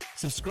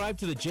Subscribe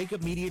to the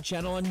Jacob Media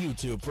channel on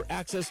YouTube for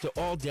access to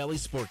all daily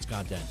sports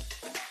content.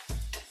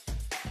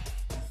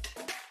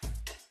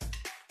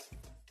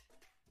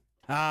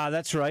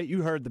 That's right.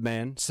 You heard the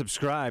man.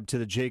 Subscribe to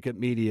the Jacob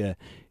Media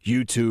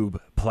YouTube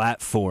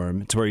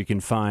platform. It's where you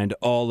can find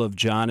all of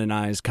John and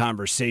I's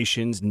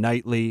conversations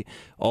nightly,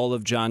 all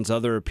of John's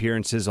other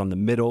appearances on The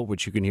Middle,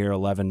 which you can hear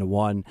 11 to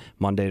 1,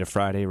 Monday to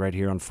Friday, right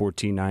here on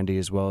 1490,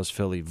 as well as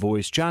Philly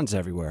Voice. John's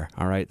everywhere,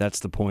 all right? That's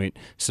the point.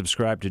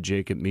 Subscribe to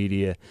Jacob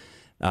Media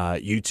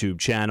YouTube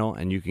channel,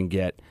 and you can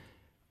get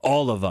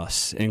all of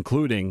us,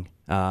 including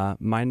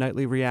my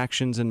nightly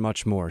reactions and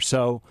much more.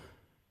 So,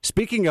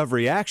 speaking of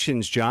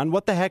reactions, John,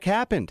 what the heck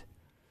happened?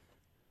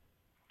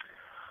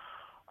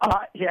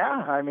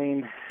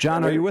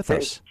 John, are you with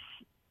us?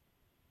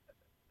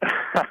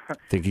 I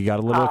think he got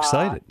a little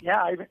excited.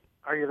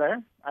 Are you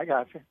there? I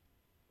got you.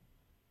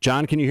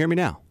 John, can you hear me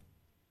now?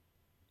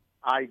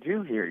 I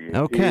do hear you.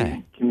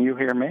 Okay. Can you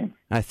hear me?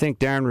 I think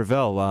Darren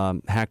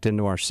Ravel hacked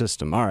into our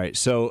system. All right,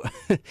 so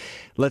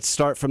let's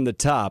start from the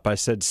top. I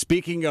said,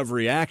 speaking of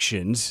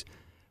reactions,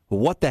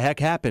 what the heck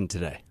happened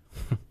today?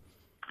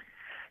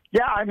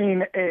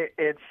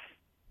 It's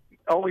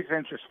always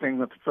interesting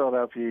with the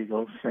Philadelphia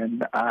Eagles,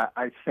 and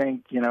I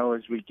think,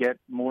 as we get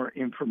more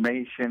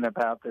information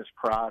about this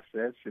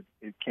process,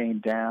 it came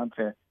down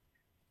to,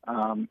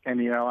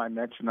 I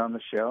mentioned on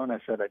the show, and I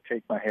said I'd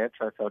take my hits.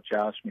 I thought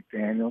Josh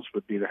McDaniels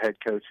would be the head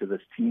coach of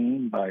this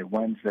team by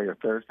Wednesday or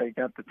Thursday.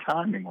 Got the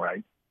timing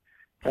right.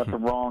 Got the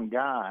wrong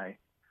guy.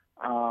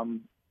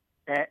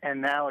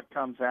 And now it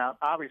comes out,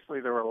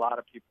 obviously there were a lot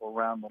of people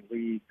around the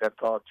league that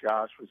thought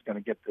Josh was going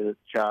to get the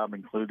job,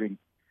 including,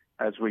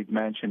 as we've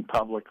mentioned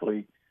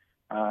publicly,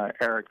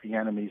 Eric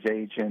Bieniemy's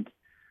agent.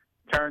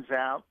 Turns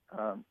out,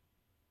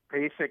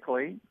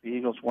 basically, the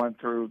Eagles went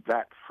through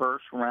that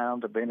first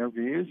round of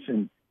interviews,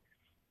 and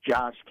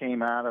Josh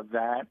came out of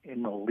that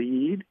in the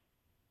lead,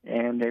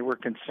 and they were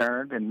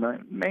concerned, and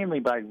mainly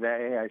by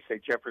they, I say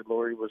Jeffrey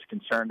Lurie was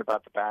concerned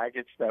about the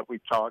baggage that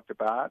we've talked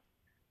about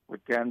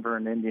with Denver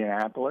and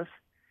Indianapolis.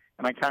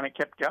 And I kind of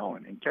kept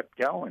going and kept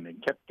going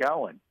and kept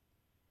going.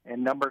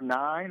 And number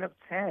 9 of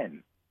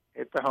 10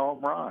 hit the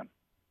home run,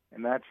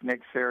 and that's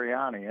Nick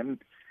Sirianni. And,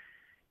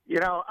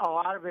 a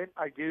lot of it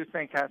I do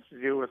think has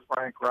to do with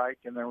Frank Reich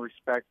and their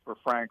respect for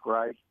Frank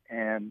Reich.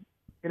 And,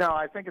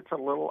 I think it's a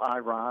little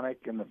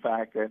ironic in the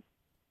fact that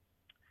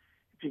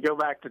if you go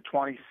back to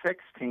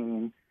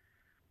 2016,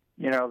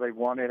 they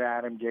wanted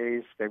Adam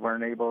Gase. They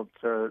weren't able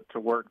to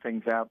work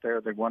things out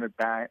there. They wanted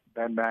Ben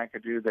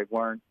McAdoo. They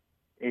weren't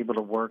able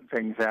to work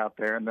things out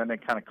there. And then they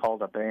kind of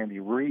called up Andy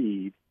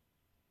Reid,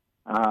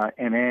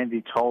 and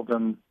Andy told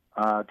them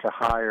to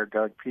hire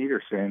Doug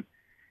Peterson.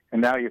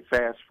 And now you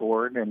fast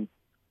forward, and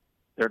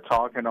they're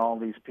talking to all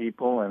these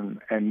people,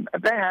 and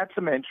they had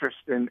some interest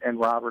in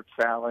Robert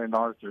Saleh and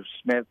Arthur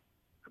Smith,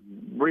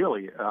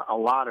 really a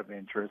lot of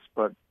interest,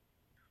 but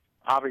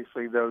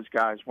obviously those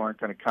guys weren't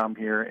going to come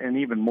here, and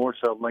even more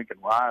so Lincoln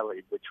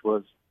Riley, which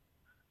was,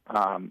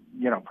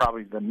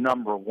 probably the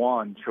number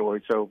one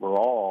choice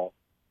overall,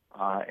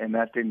 and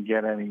that didn't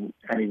get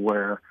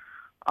anywhere.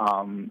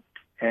 And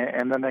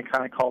then they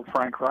kind of called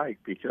Frank Reich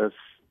because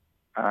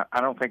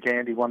I don't think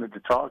Andy wanted to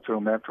talk to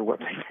him after what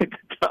they did to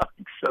Doug,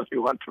 so they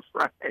went to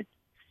Frank.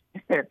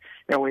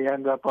 And we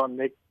end up on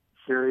Nick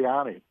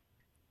Sirianni.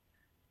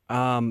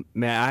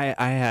 Man,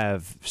 I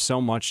have so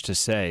much to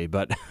say,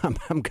 but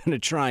I'm going to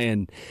try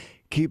and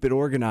keep it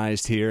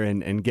organized here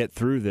and get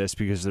through this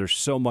because there's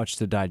so much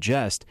to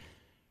digest.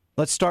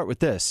 Let's start with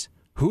this.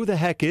 Who the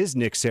heck is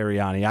Nick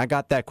Sirianni? I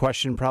got that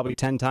question probably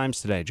 10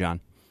 times today,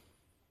 John.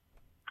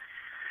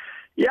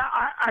 Yeah,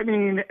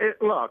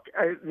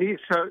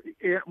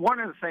 one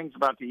of the things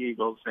about the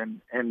Eagles,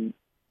 and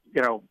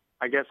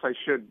I guess I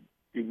should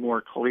be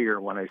more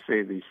clear when I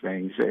say these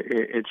things.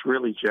 It's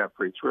really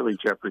Jeffrey. It's really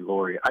Jeffrey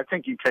Lurie. I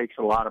think he takes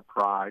a lot of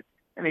pride,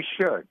 and he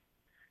should,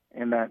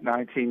 in that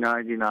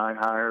 1999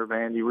 hire of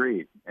Andy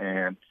Reid.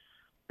 And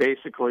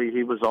basically,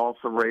 he was off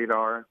the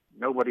radar.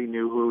 Nobody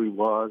knew who he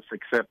was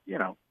except,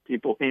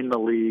 people in the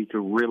league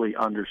who really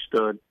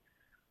understood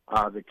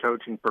the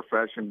coaching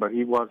profession. But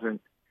he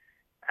wasn't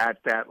at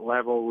that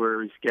level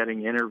where he's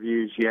getting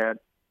interviews yet.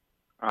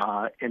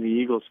 And the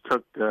Eagles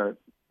took the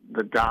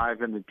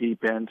dive in the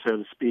deep end, so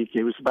to speak.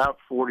 He was about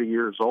 40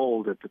 years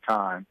old at the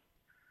time.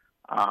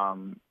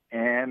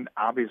 And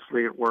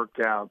obviously it worked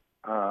out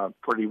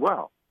pretty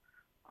well.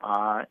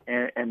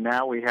 And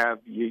now we have,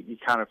 you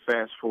kind of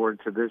fast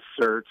forward to this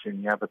search,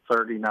 and you have a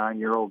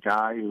 39-year-old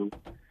guy who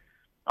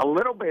a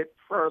little bit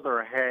further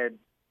ahead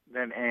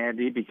than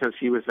Andy because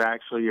he was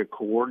actually a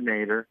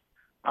coordinator,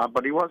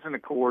 but he wasn't a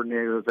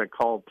coordinator that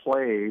called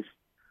plays.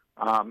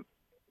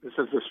 This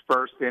is his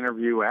first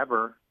interview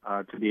ever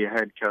to be a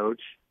head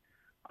coach.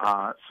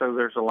 So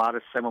there's a lot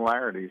of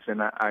similarities,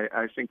 and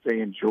I think they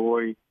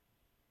enjoy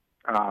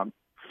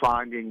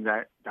finding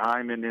that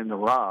diamond in the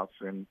rough.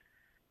 And,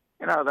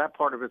 that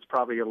part of it's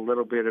probably a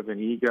little bit of an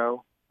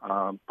ego.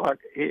 But,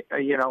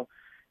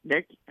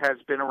 Nick has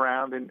been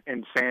around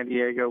in San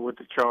Diego with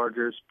the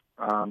Chargers.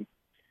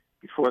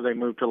 Before they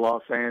moved to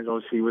Los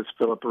Angeles, he was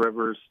Phillip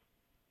Rivers'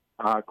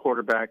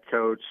 quarterback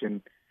coach,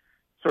 and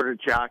sort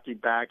of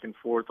jockeyed back and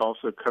forth,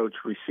 also coached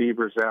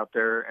receivers out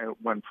there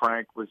when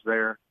Frank was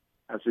there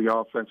as the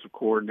offensive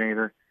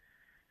coordinator.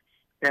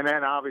 And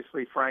then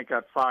obviously Frank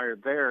got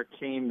fired there,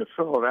 came to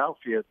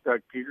Philadelphia,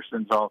 Doug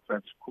Peterson's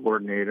offensive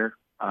coordinator.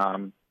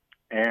 And,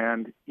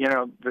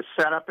 the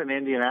setup in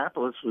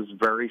Indianapolis was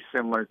very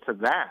similar to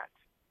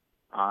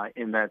that,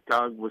 in that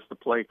Doug was the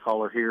play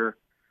caller here.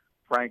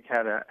 Frank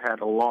had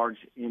a large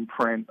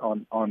imprint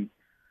on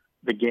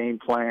the game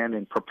plan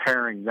and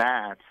preparing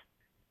that.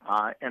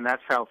 And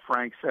that's how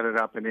Frank set it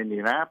up in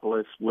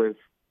Indianapolis with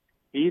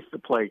he's the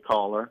play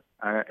caller,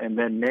 and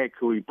then Nick,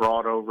 who he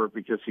brought over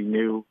because he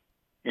knew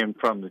him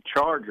from the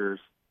Chargers,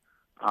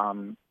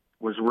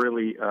 was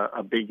really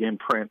a big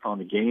imprint on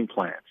the game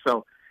plan.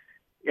 So,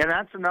 and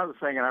that's another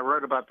thing, and I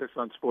wrote about this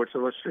on Sports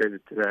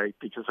Illustrated today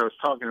because I was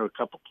talking to a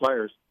couple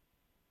players.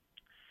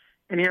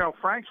 And,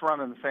 Frank's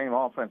running the same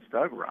offense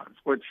Doug runs,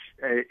 which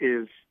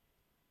is,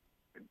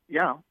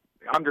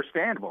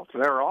 understandable to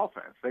their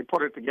offense. They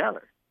put it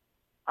together.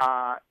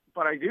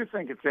 But I do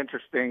think it's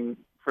interesting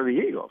for the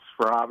Eagles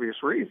for obvious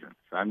reasons.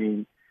 I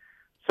mean,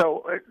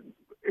 so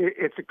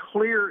it's a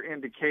clear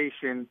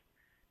indication.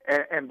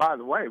 And by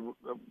the way,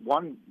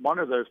 one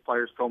of those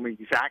players told me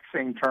the exact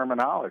same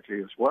terminology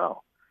as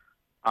well.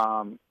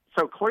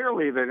 So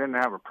clearly they didn't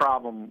have a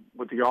problem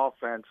with the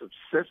offensive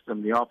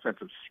system, the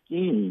offensive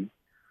scheme.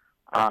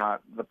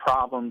 The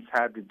problems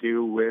had to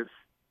do with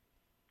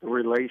the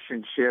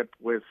relationship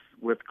with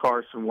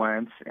Carson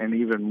Wentz, and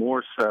even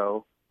more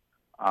so,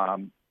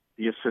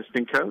 the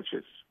assistant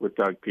coaches with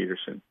Doug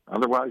Peterson.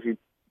 Otherwise, he'd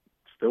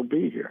still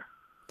be here.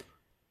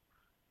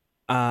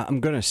 I'm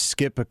going to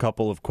skip a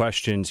couple of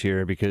questions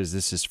here because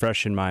this is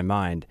fresh in my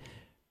mind.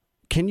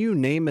 Can you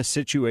name a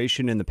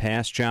situation in the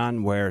past,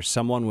 John, where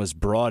someone was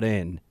brought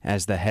in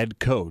as the head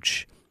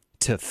coach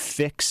to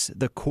fix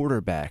the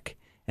quarterback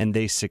and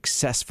they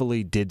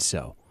successfully did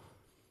so?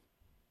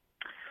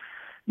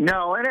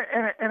 No, and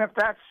if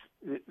that's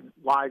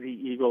why the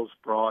Eagles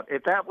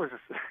if that was,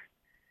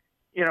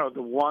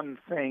 the one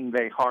thing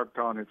they harped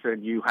on and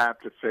said, you have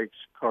to fix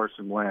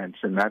Carson Wentz,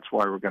 and that's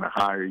why we're going to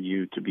hire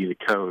you to be the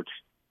coach.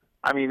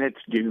 I mean, it's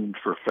doomed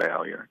for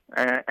failure.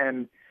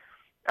 And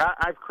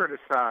I've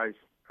criticized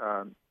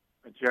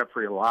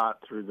Jeffrey a lot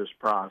through this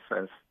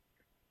process.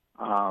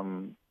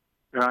 And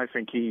I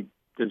think he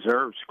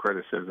deserves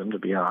criticism, to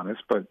be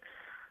honest, but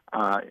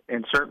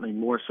and certainly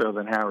more so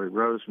than Howie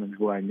Roseman,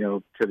 who I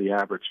know to the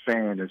average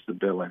fan is the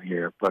villain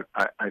here. But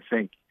I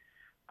think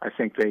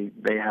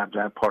they have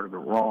that part of it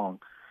wrong.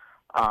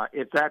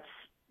 If that's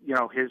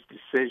his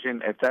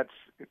decision, if that's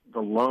the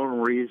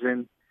lone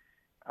reason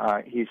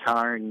he's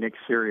hiring Nick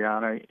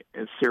Sirianni,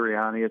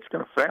 it's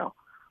going to fail.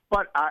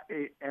 But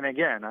and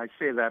again, I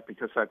say that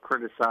because I've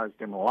criticized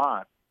him a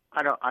lot.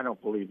 I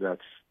don't believe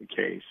that's the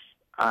case.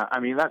 I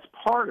mean, that's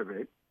part of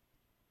it,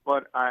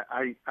 but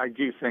I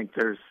do think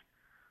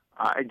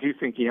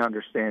he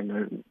understands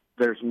that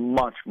there's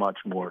much, much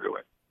more to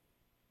it.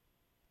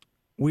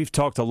 We've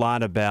talked a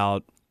lot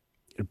about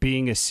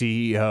being a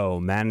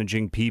CEO,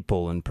 managing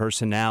people and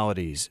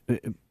personalities.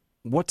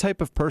 What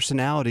type of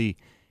personality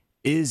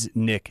is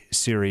Nick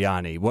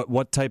Sirianni?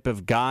 What type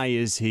of guy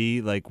is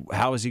he? Like,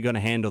 how is he going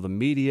to handle the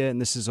media? And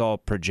this is all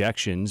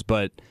projections,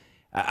 but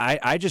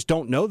I just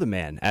don't know the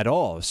man at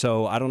all.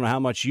 So I don't know how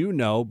much you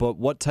know, but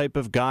what type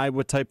of guy,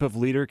 what type of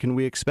leader can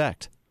we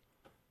expect?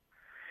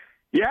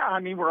 Yeah, I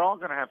mean, we're all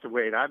going to have to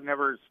wait. I've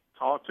never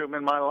talked to him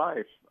in my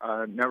life,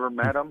 never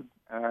met him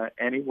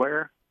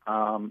anywhere.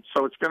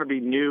 So it's going to be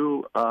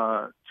new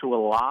to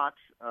a lot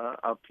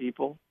of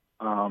people.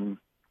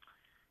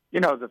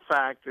 The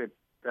fact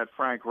that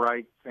Frank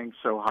Reich thinks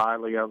so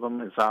highly of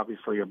him is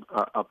obviously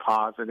a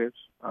positive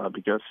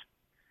because,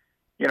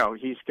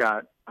 he's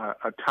got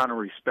a ton of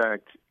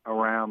respect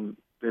around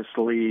this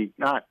league,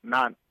 not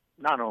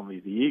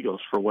only the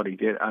Eagles for what he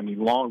did. I mean,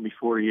 long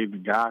before he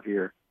even got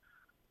here,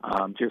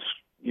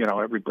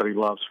 everybody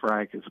loves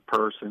Frank as a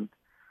person.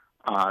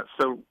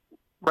 So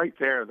right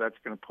there, that's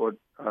going to put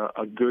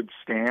a good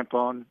stamp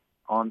on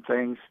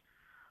things.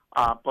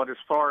 But as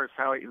far as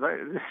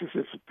this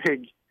is a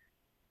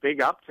big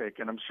uptick,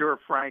 and I'm sure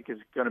Frank is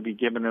going to be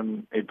giving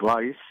him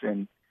advice.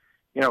 And,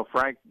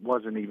 Frank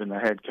wasn't even the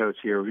head coach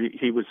here.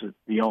 He was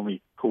the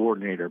only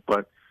coordinator.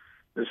 But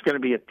there's going to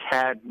be a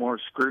tad more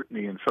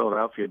scrutiny in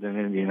Philadelphia than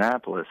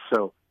Indianapolis.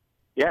 So,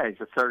 yeah,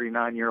 he's a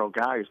 39-year-old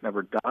guy who's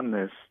never done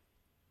this.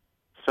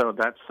 So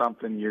that's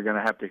something you're going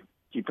to have to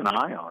keep an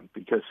eye on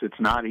because it's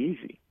not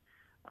easy.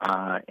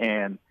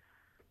 And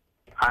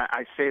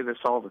I say this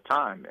all the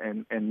time.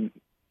 And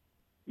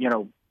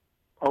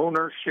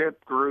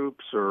ownership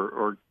groups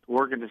or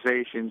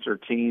organizations or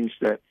teams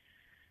that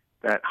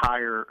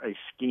hire a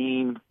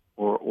scheme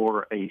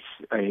or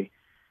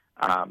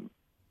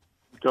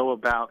go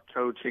about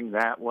coaching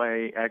that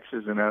way,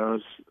 X's and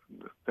O's,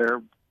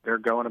 they're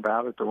going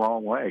about it the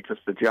wrong way because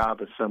the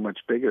job is so much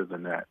bigger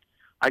than that.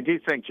 I do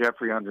think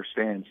Jeffrey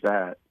understands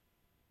that.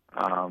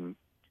 And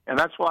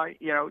that's why,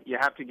 you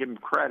have to give him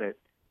credit.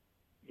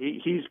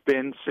 He's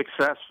been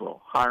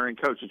successful hiring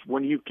coaches.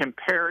 When you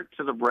compare it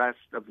to the rest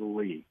of the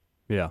league,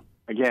 Yeah.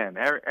 Again,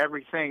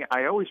 everything,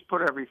 I always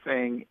put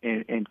everything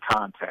in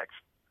context.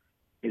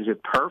 Is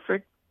it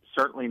perfect?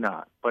 Certainly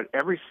not. But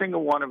every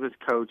single one of his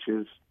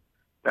coaches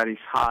that he's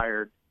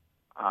hired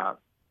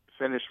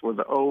finished with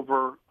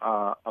over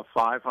a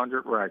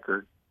 500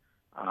 record.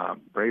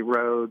 Ray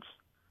Rhodes,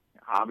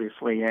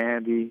 obviously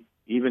Andy,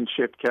 even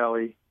Chip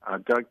Kelly,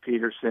 Doug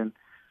Peterson.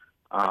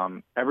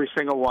 Every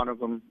single one of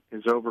them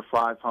is over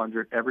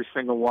 500. Every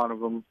single one of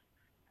them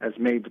has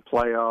made the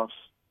playoffs.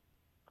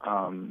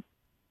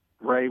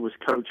 Ray was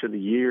Coach of the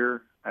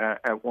Year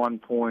at one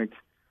point.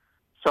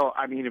 So,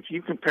 I mean, if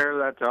you compare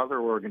that to other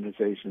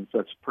organizations,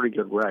 that's a pretty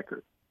good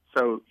record.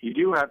 So you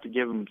do have to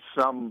give him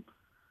some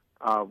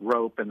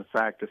rope in the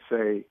fact to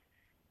say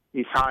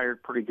he's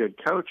hired pretty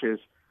good coaches.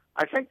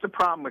 I think the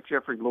problem with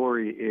Jeffrey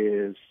Lurie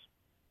is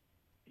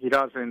he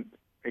doesn't,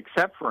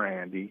 except for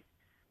Andy,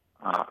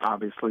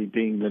 obviously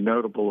being the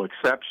notable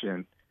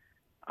exception,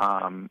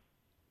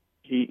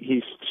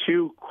 he's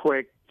too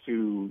quick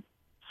to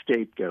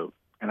scapegoat.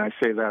 And I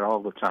say that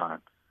all the time.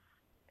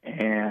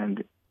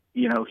 And,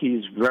 you know,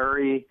 he's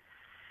very,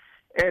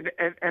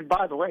 and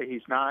by the way,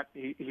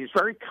 he's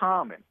very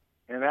common.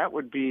 And that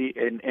would be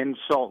an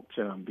insult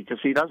to him because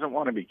he doesn't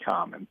want to be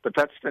common. But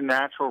that's the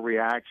natural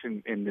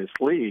reaction in this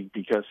league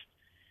because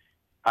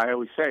I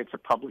always say it's a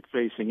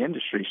public-facing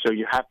industry, so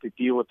you have to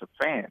deal with the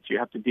fans. You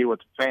have to deal with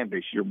the fan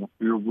base.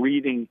 You're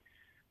reading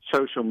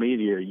social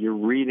media. You're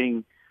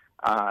reading,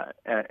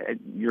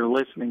 you're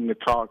listening to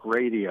talk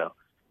radio.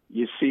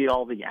 You see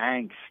all the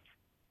angst,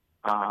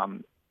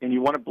 and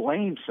you want to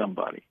blame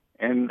somebody.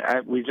 And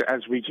as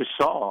we just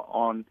saw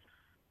on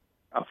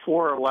a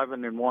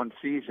 4-11-1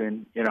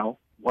 season, you know,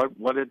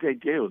 what did they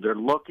do? They're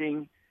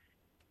looking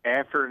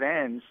after it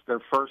ends.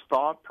 Their first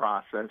thought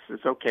process is,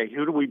 okay,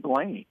 who do we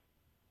blame?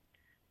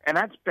 And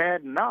that's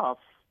bad enough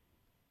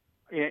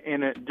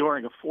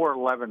during a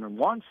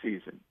 4-11-1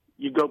 season.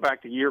 You go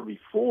back the year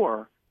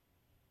before,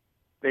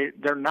 they're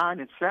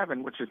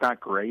 9-7, which is not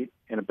great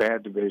in a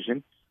bad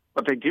division,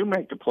 but they do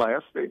make the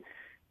playoffs.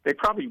 They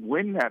probably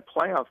win that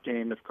playoff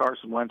game if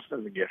Carson Wentz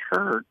doesn't get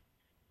hurt,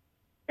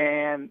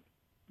 and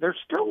they're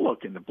still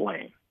looking to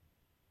blame,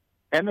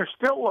 and they're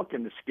still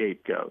looking to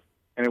scapegoat.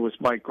 And it was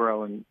Mike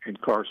Groh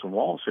and Carson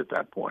Walsh at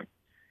that point,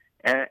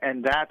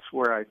 and that's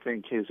where I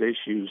think his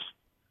issues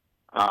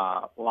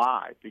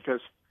lie,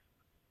 because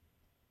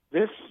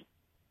this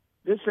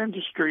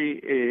industry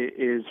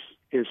is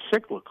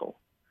cyclical,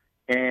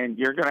 and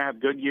you're going to have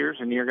good years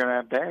and you're going to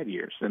have bad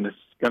years, and it's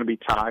going to be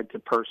tied to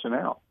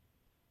personnel.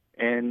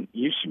 And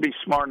you should be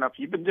smart enough.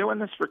 You've been doing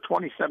this for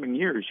 27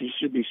 years. You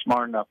should be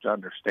smart enough to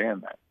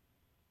understand that.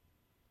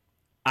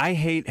 I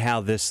hate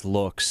how this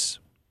looks,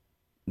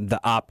 the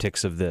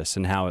optics of this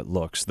and how it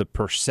looks, the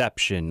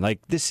perception.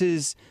 Like, this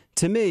is,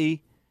 to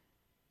me,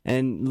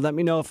 and let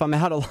me know if I'm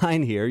out of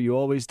line here. You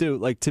always do.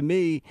 Like, to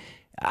me,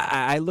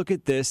 I look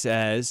at this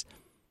as,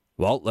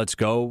 well, let's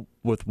go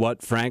with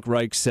what Frank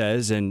Reich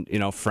says. And, you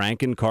know,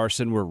 Frank and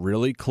Carson were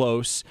really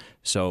close.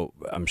 So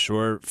I'm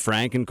sure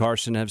Frank and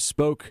Carson have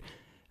spoke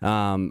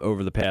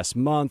over the past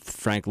month.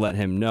 Frank let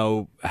him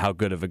know how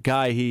good of a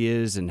guy he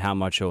is and how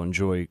much he'll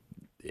enjoy,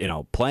 you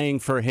know, playing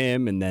for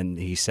him. And then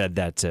he said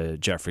that to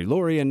Jeffrey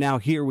Lurie. And now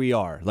here we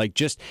are. Like,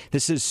 just,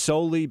 this is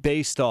solely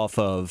based off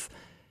of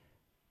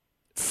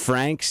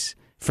Frank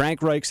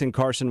Reich's and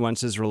Carson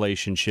Wentz's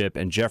relationship,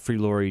 and Jeffrey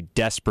Lurie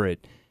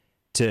desperate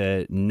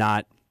to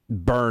not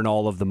burn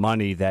all of the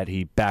money that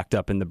he backed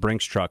up in the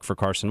Brinks truck for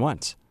Carson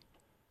Wentz.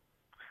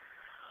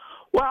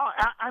 Well,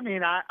 I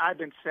mean, I've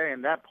been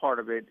saying that part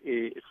of it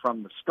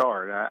from the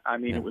start. I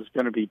mean, It was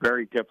going to be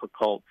very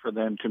difficult for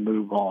them to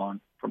move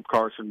on from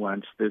Carson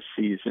Wentz this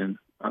season,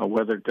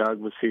 whether Doug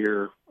was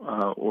here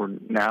or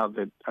now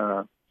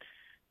that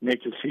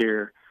Nick is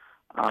here.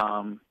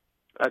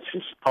 That's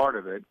just part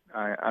of it.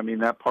 I mean,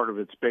 that part of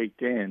it's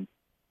baked in.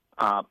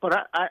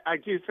 But I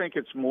do think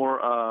it's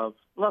more of,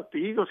 look, the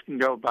Eagles can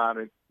go about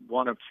it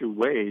one of two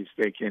ways.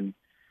 They can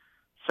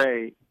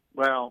say,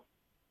 well,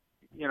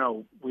 you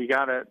know, we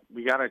gotta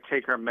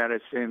take our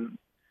medicine.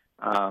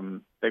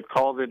 They've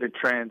called it a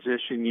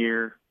transition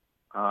year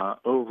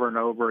over and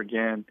over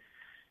again.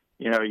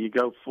 You know, you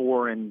go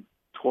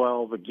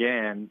 4-12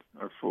 again,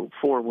 or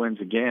 4 wins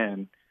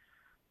again,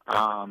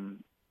 and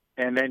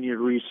then you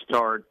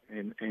restart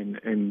in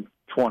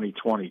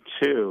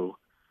 2022,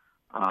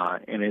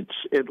 and it's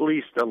at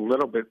least a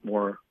little bit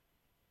more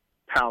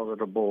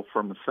palatable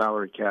from a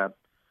salary cap,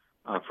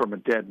 from a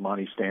dead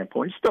money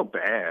standpoint. It's still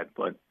bad,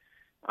 but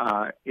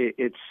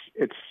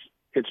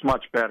it's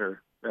much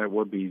better than it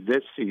would be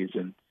this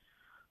season.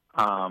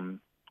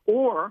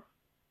 Or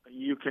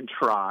you can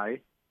try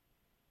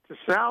to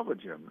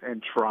salvage him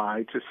and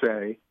try to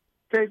say,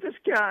 okay, this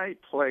guy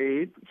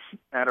played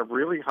at a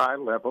really high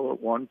level at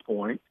one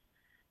point,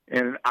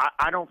 and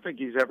I don't think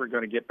he's ever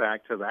going to get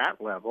back to that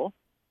level.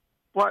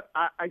 But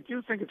I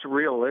do think it's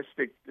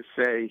realistic to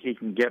say he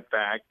can get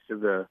back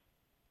to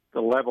the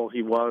level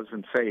he was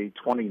in, say,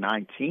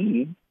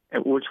 2019,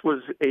 which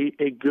was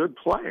a good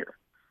player.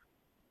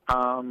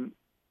 And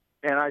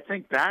I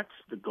think that's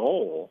the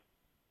goal.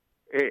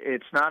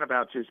 it's not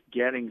about just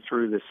getting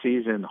through the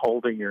season,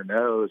 holding your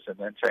nose, and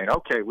then saying,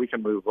 "Okay, we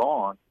can move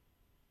on."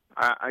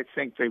 I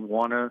think they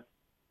want to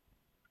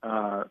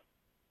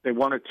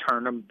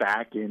turn him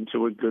back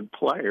into a good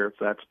player if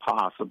that's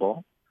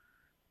possible.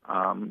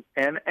 And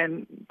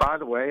by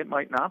the way, it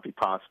might not be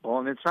possible,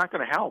 and it's not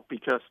going to help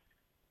because,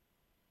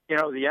 the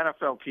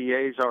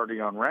NFLPA is already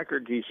on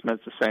record. D. Smith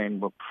is saying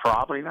we're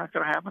probably not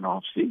going to have an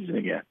off season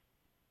again.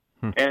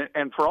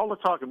 And for all the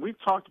talk, and we've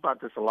talked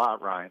about this a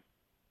lot, Ryan.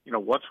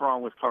 What's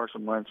wrong with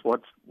Carson Wentz?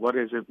 What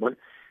is it? What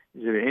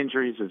is it?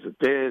 Injuries? Is it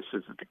this?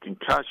 Is it the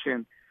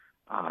concussion?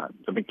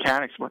 The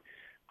mechanics?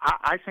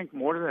 I think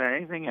more than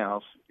anything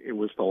else, it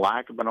was the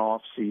lack of an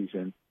off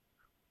season.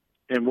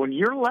 And when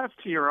you're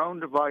left to your own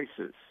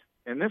devices,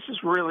 and this is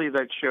really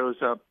that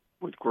shows up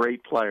with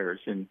great players,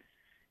 and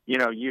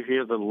you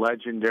hear the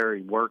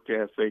legendary work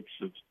ethics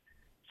of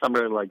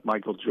somebody like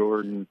Michael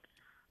Jordan.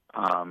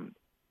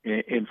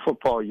 In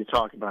football, you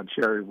talk about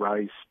Jerry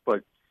Rice,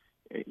 but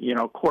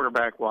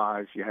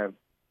quarterback-wise, you have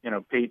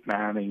Peyton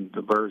Manning,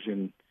 the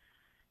version,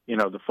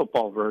 the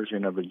football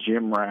version of a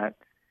gym rat.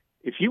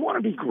 If you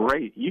want to be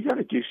great, you got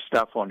to do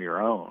stuff on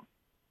your own.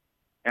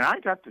 And I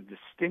got the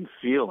distinct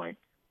feeling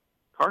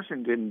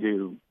Carson didn't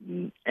do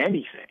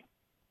anything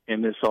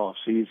in this off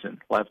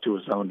season, left to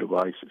his own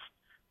devices.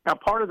 Now,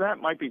 part of that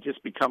might be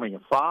just becoming a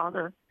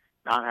father,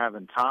 not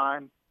having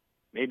time.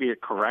 Maybe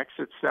it corrects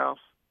itself.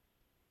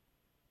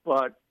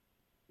 But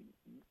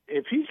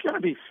if he's going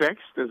to be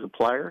fixed as a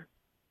player,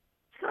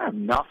 it's going to have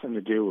nothing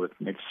to do with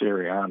Nick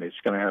Sirianni. It's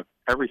going to have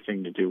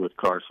everything to do with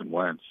Carson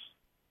Wentz.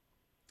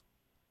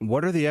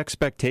 What are the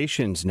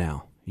expectations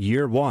now,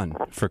 year one,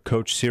 for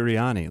Coach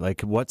Sirianni?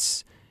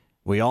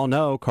 We all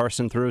know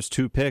Carson throws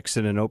 2 picks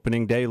in an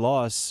opening day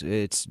loss.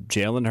 It's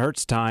Jalen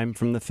Hurts time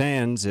from the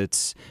fans.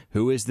 It's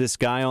who is this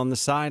guy on the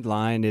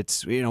sideline?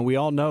 It's, we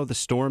all know the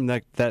storm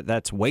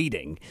that's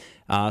waiting.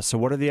 So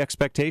what are the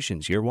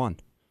expectations, year one?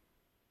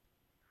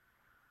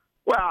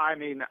 Well,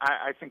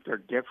 I think they're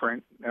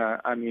different.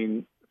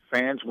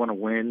 Fans want to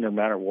win no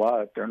matter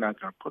what. They're not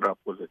going to put up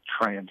with a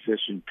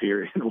transition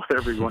period,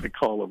 whatever you want to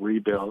call a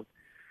rebuild.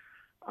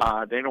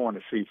 They don't want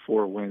to see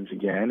 4 wins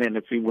again. And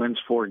if he wins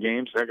 4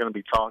 games, they're going to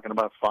be talking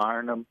about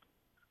firing him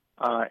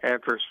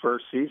after his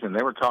first season.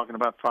 They were talking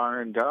about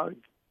firing Doug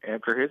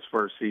after his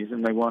first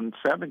season. They won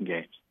 7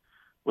 games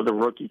with a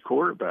rookie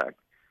quarterback.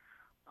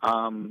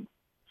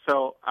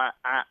 So, I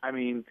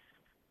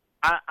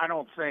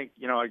don't think,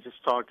 I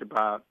just talked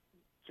about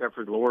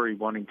Jeffrey Lurie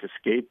wanting to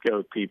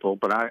scapegoat people,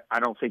 but I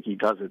don't think he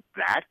does it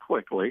that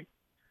quickly.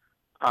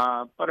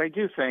 But I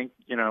do think,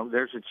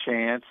 there's a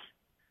chance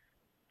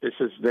this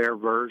is their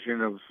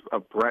version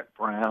of Brett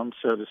Brown,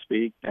 so to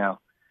speak. Now,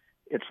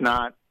 it's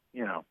not,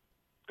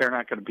 they're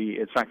not going to be,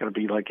 it's not going to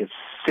be like a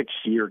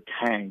 6-year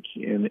tank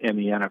in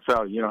the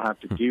NFL. You don't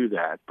have to do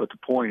that. But the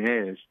point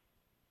is,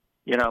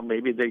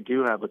 maybe they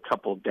do have a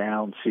couple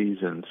down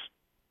seasons.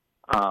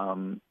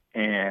 And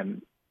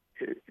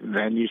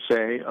then you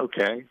say,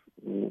 okay,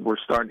 we're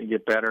starting to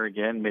get better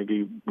again.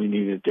 Maybe we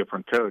need a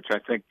different coach. I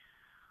think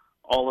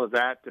all of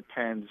that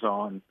depends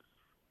on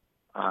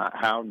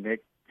how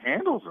Nick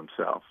handles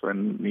himself.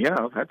 And,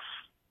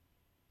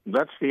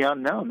 that's the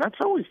unknown. That's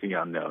always the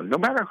unknown, no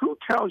matter who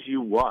tells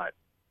you what.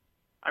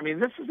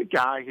 This is a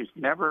guy who's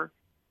never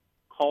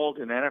called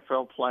an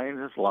NFL play in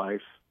his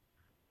life.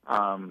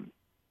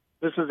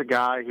 This is a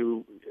guy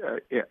who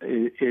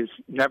is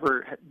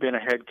never been a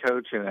head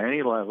coach at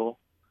any level.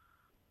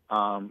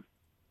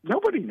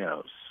 Nobody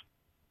knows.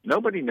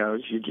 Nobody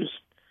knows. You just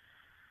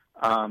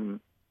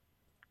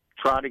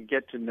try to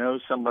get to know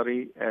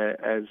somebody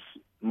as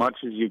much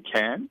as you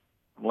can.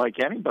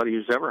 Like anybody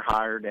who's ever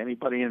hired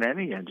anybody in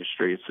any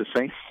industry, it's the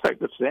same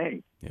type of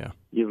thing. Yeah.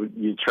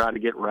 You try to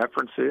get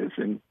references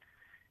and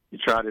you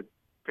try to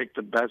pick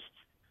the best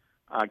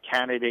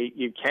candidate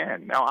you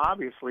can. Now,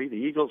 obviously, the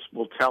Eagles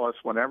will tell us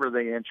whenever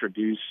they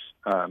introduce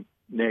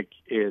Nick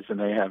and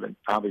they haven't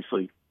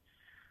obviously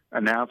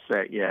announced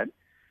that yet.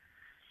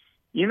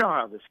 You know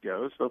how this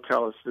goes. They'll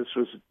tell us this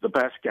was the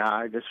best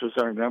guy, this was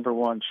our number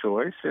one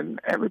choice, and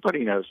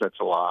everybody knows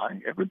that's a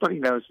lie. Everybody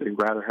knows they'd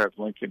rather have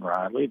Lincoln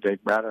Riley. They'd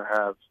rather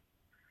have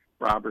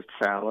Robert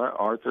Saleh,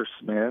 Arthur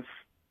Smith,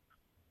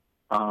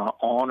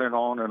 on and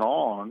on and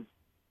on.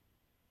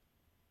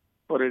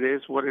 But it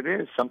is what it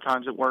is.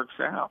 Sometimes it works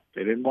out.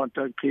 They didn't want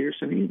Doug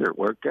Peterson either. It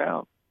worked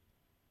out.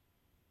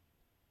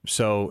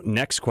 So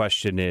next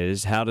question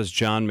is, how does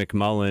John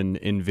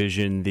McMullen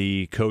envision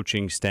the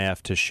coaching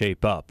staff to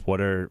shape up? What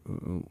are,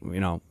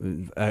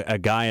 a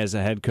guy as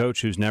a head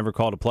coach who's never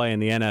called a play in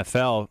the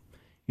NFL,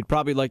 you'd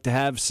probably like to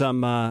have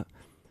some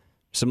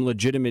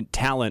legitimate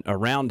talent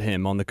around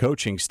him on the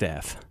coaching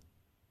staff.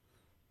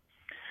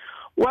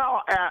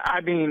 Well,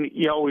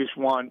 you always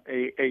want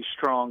a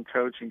strong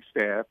coaching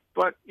staff,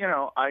 but,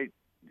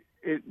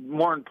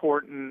 more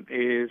important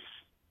is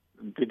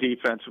the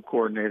defensive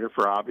coordinator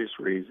for obvious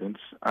reasons.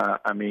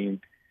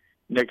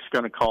 Nick's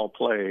going to call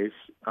plays.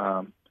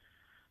 So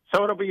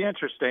it'll be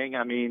interesting.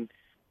 I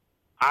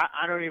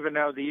don't even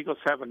know. The Eagles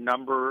have a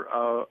number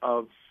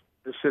of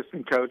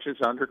assistant coaches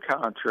under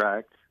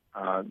contract.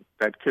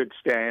 that could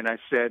stay. And I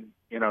said,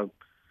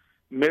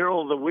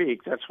 middle of the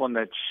week, that's when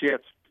that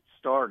shift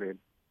started.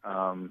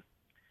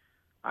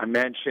 I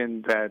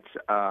mentioned that,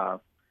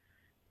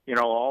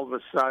 all of a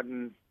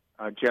sudden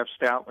Jeff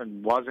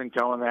Stoutland wasn't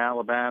going to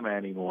Alabama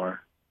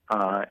anymore.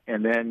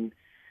 And then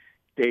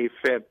Dave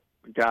Phipp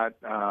got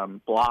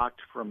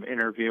blocked from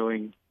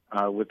interviewing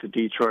with the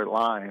Detroit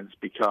Lions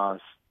because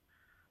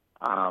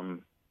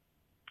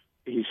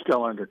he's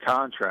still under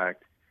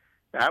contract.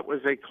 That was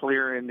a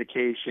clear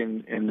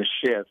indication in the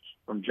shift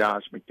from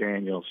Josh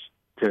McDaniels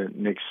to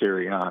Nick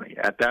Sirianni.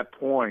 At that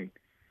point,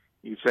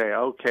 you say,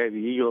 okay, the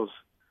Eagles,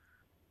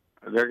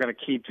 they're going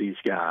to keep these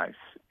guys,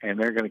 and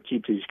they're going to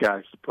keep these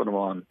guys to put them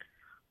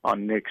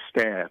on Nick's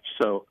staff.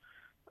 So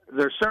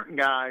there's certain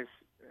guys.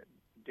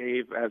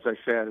 Dave, as I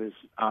said, is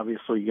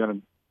obviously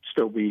going to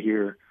still be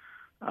here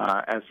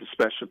as the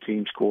special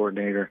teams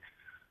coordinator.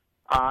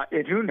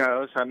 And who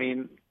knows? I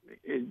mean,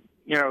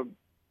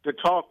 the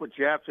talk with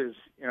Jeff is,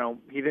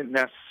 he didn't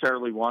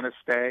necessarily want to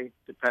stay,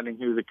 depending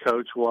who the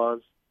coach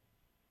was.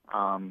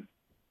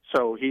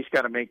 So he's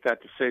got to make that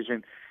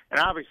decision. And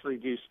obviously,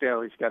 Deuce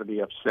Staley's got to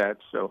be upset.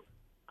 So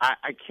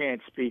I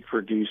can't speak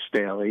for Deuce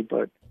Staley,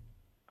 but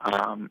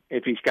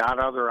if he's got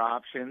other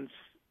options,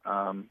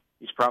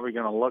 he's probably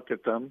going to look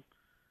at them.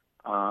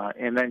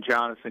 And then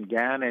Jonathan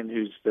Gannon,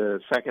 who's the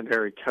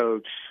secondary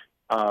coach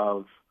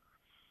of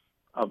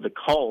the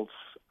Colts,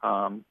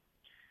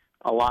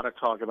 a lot of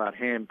talk about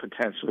him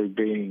potentially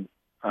being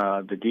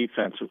the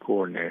defensive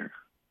coordinator.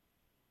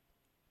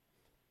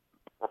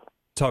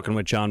 Talking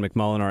with John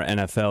McMullen, our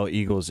NFL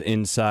Eagles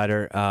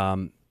insider.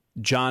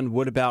 John,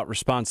 what about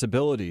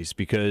responsibilities?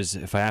 Because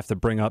if I have to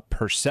bring up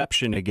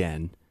perception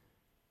again,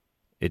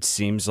 it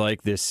seems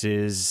like this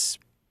is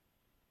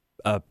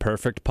a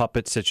perfect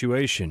puppet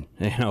situation,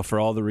 for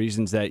all the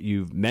reasons that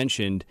you've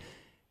mentioned.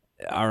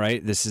 All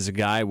right, this is a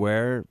guy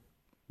where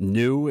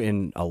new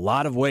in a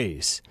lot of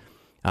ways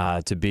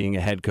to being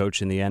a head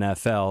coach in the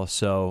NFL.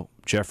 So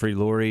Jeffrey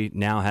Lurie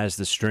now has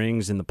the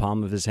strings in the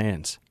palm of his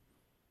hands.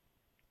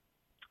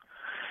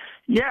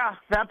 Yeah,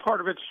 that part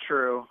of it's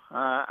true.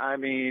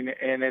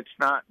 And it's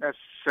not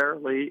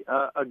necessarily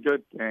a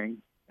good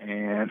thing.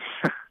 And,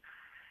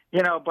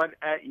 but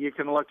you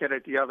can look at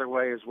it the other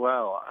way as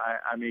well.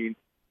 I mean,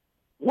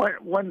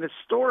 when the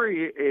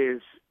story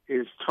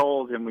is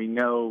told and we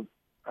know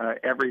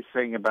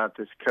everything about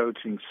this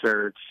coaching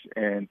search,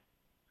 and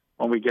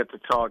when we get to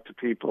talk to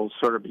people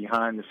sort of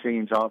behind the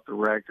scenes, off the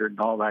record, and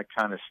all that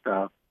kind of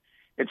stuff,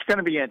 it's going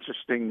to be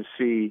interesting to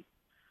see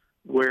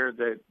where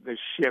the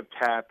shift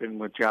happened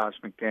with Josh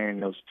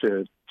McDaniels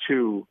to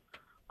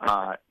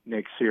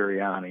Nick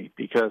Sirianni.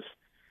 Because,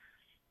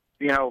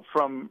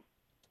 and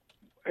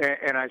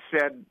I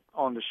said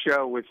on the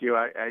show with you,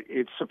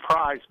 it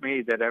surprised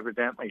me that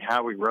evidently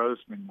Howie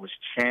Roseman was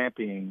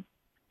championing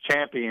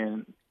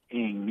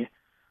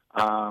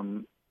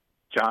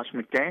Josh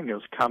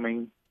McDaniels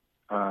coming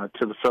to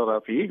the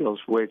Philadelphia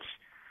Eagles, which,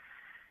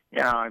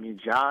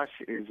 Josh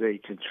is a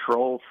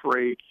control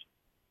freak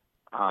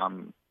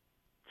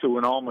to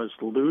an almost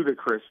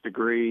ludicrous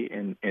degree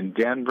in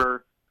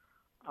Denver.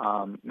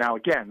 Now,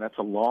 again, that's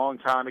a long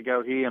time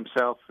ago. He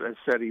himself has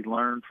said he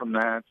learned from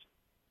that.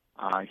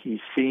 He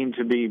seemed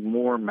to be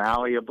more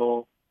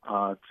malleable,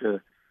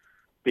 to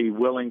be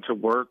willing to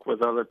work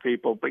with other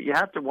people. But you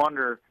have to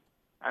wonder,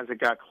 as it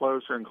got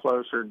closer and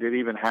closer, did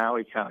even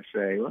Howie kind of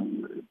say,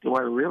 do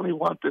I really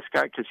want this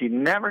guy? Because you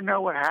never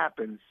know what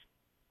happens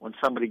when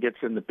somebody gets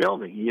in the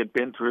building. He had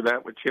been through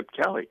that with Chip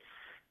Kelly.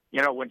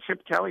 When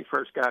Chip Kelly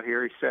first got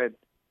here, he said,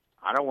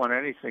 I don't want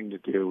anything to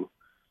do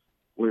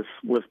with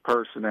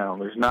personnel.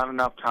 There's not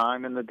enough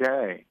time in the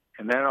day.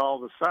 And then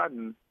all of a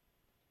sudden,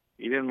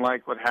 he didn't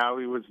like what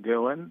Howie was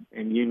doing,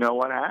 and you know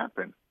what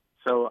happened.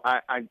 So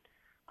I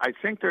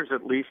think there's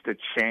at least a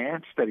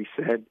chance that he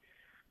said,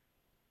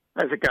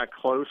 as it got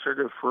closer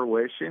to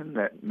fruition,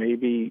 that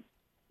maybe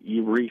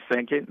you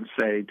rethink it and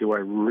say, do I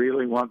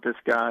really want this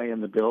guy in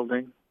the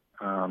building?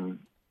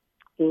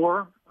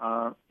 Or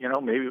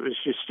maybe it was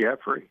just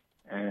Jeffrey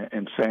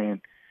and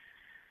saying,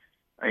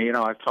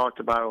 I've talked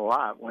about it a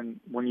lot.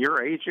 When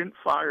your agent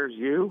fires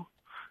you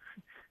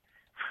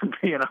for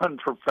being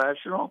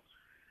unprofessional,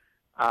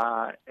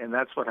 and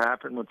that's what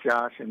happened with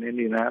Josh in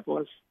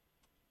Indianapolis,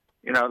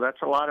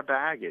 that's a lot of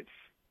baggage.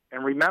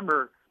 And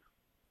remember,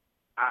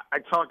 I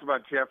talked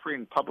about Jeffrey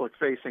in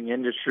public-facing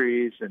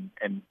industries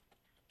and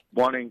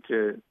wanting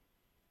to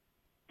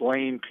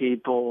blame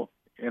people.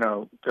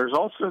 There's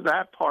also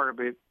that part of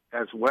it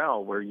as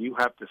well, where you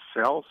have to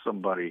sell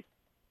somebody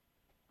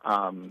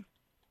to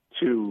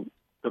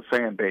the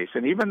fan base.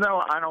 And even though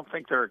I don't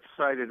think they're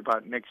excited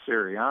about Nick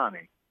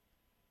Sirianni,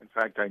 in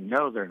fact, I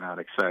know they're not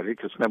excited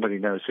because nobody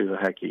knows who the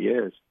heck he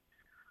is.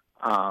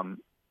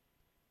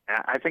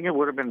 I think it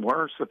would have been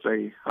worse if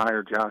they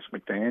hired Josh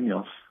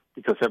McDaniels,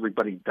 because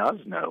everybody does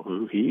know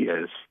who he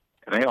is,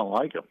 and they don't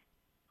like him.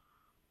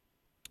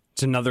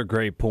 It's another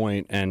great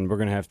point, and we're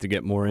going to have to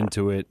get more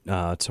into it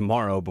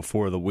tomorrow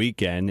before the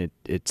weekend.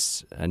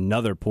 It's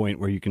another point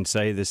where you can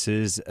say this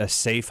is a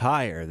safe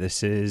hire.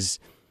 This is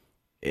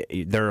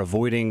they're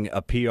avoiding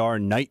a PR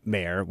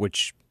nightmare,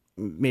 which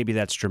maybe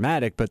that's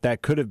dramatic, but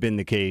that could have been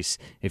the case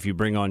if you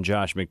bring on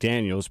Josh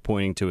McDaniels,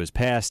 pointing to his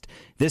past.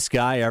 This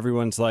guy,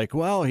 everyone's like,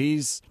 well,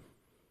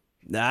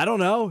 I don't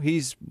know.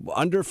 He's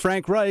under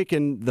Frank Reich,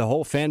 and the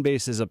whole fan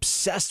base is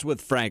obsessed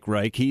with Frank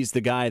Reich. He's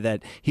the guy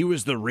he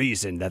was the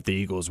reason that the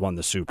Eagles won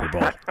the Super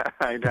Bowl.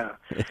 I know.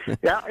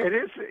 Yeah, it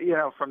is,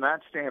 from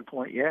that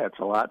standpoint, it's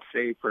a lot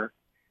safer.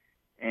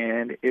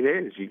 And it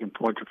is. You can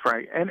point to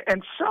Frank.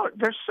 And so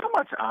there's so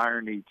much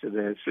irony to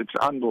this. It's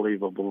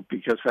unbelievable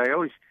because I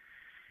always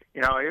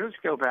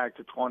go back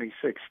to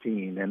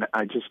 2016, and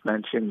I just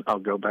mentioned, I'll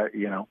go back,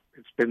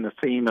 it's been the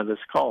theme of this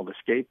call, the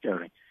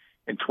scapegoating.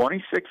 In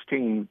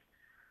 2016,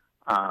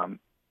 the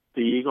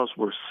Eagles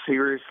were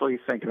seriously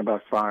thinking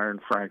about firing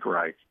Frank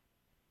Reich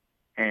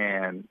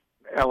and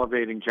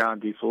elevating John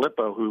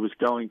DeFilippo, who was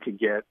going to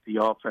get the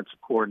offensive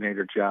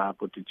coordinator job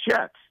with the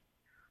Jets.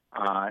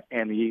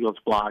 And the Eagles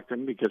blocked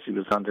him because he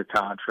was under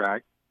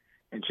contract.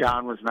 And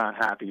John was not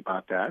happy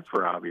about that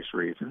for obvious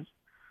reasons.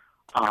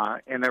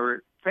 And they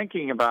were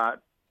thinking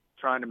about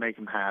trying to make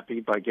him happy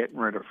by getting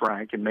rid of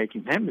Frank and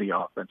making him the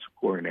offensive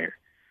coordinator.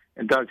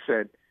 And Doug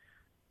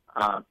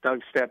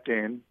stepped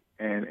in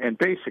and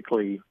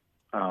basically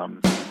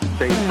saved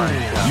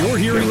Frank's job. You're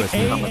hearing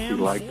how much he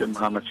liked him,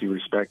 how much he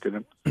respected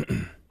him.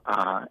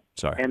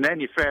 Sorry. And then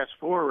you fast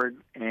forward,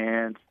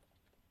 and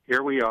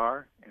here we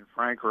are, and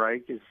Frank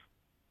Reich is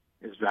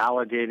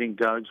validating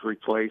Doug's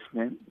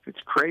replacement. It's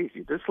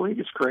crazy. This league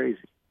is crazy.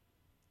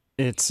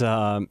 It's,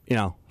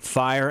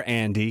 fire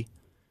Andy,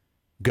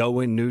 go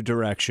in new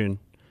direction.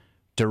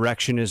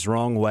 Direction is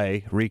wrong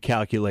way,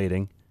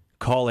 recalculating.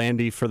 Call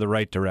Andy for the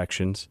right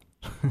directions.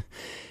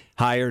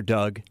 Hire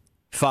Doug,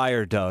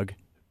 fire Doug,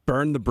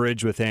 burn the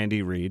bridge with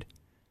Andy Reid.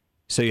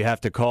 So you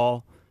have to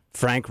call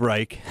Frank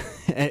Reich.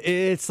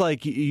 It's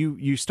like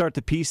you start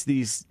to piece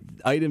these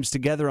items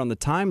together on the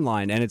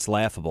timeline, and it's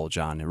laughable,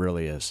 John. It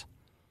really is.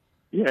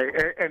 Yeah,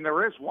 and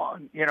there is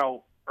one.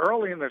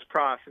 Early in this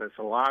process,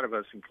 a lot of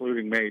us,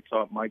 including me,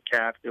 thought Mike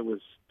Kafka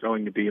was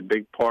going to be a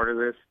big part of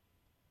this.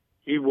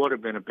 He would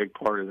have been a big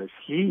part of this.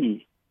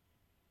 He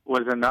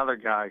was another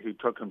guy who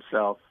took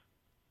himself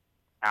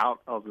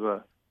out of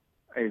the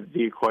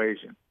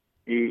equation.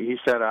 He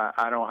said,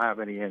 I don't have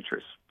any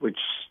interest, which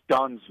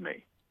stuns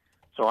me.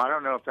 So I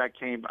don't know if that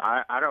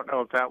I don't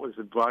know if that was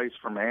advice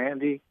from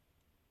Andy,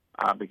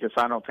 because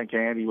I don't think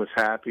Andy was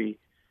happy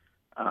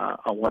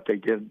on what they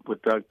did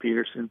with Doug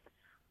Peterson.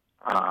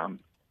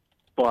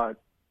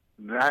 But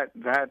that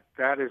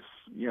is,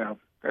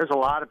 there's a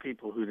lot of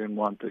people who didn't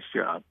want this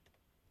job.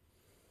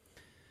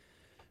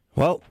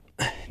 Well,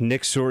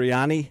 Nick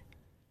Sirianni,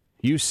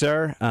 you,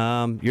 sir,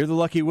 you're the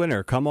lucky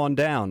winner. Come on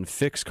down.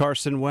 Fix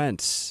Carson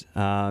Wentz.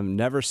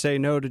 Never say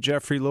no to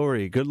Jeffrey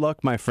Lurie. Good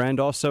luck, my friend.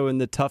 Also in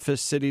the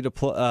toughest city to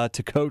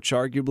coach,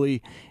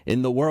 arguably,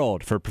 in the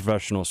world for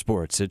professional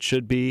sports. It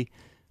should be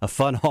a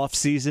fun off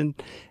season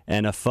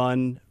and a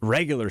fun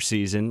regular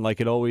season, like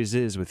it always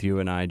is with you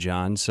and I,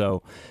 John.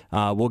 So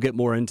we'll get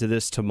more into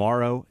this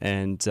tomorrow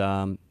and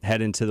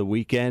head into the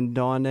weekend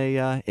on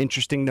a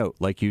interesting note,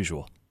 like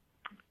usual.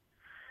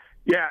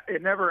 Yeah,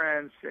 it never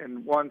ends.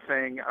 And one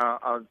thing,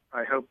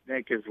 I hope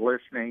Nick is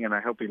listening, and I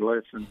hope he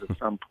listens at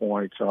some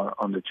point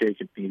on the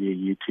Jacob Media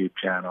YouTube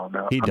channel.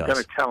 Now, he does. I'm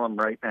going to tell him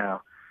right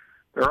now,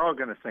 they're all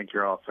going to think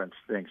your offense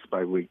stinks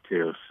by week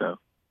 2, so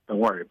don't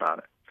worry about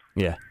it.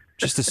 Yeah,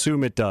 just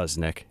assume it does,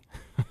 Nick.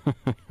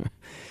 All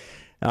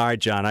right,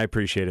 John, I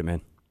appreciate it,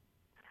 man.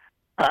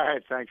 All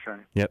right, thanks,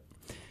 Ryan. Yep,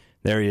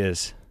 there he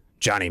is,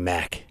 Johnny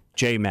Mack,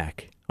 J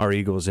Mack, our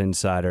Eagles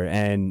insider,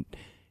 and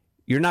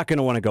you're not going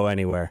to want to go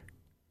anywhere.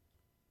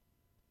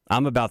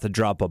 I'm about to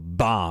drop a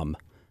bomb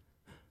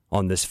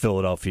on this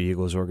Philadelphia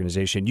Eagles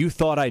organization. You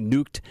thought I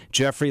nuked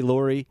Jeffrey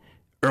Lurie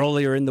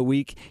earlier in the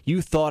week?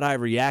 You thought I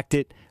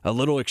reacted a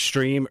little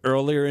extreme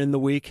earlier in the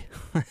week?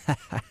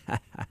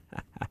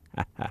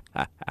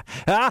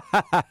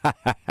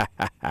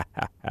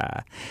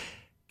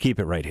 Keep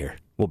it right here.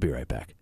 We'll be right back.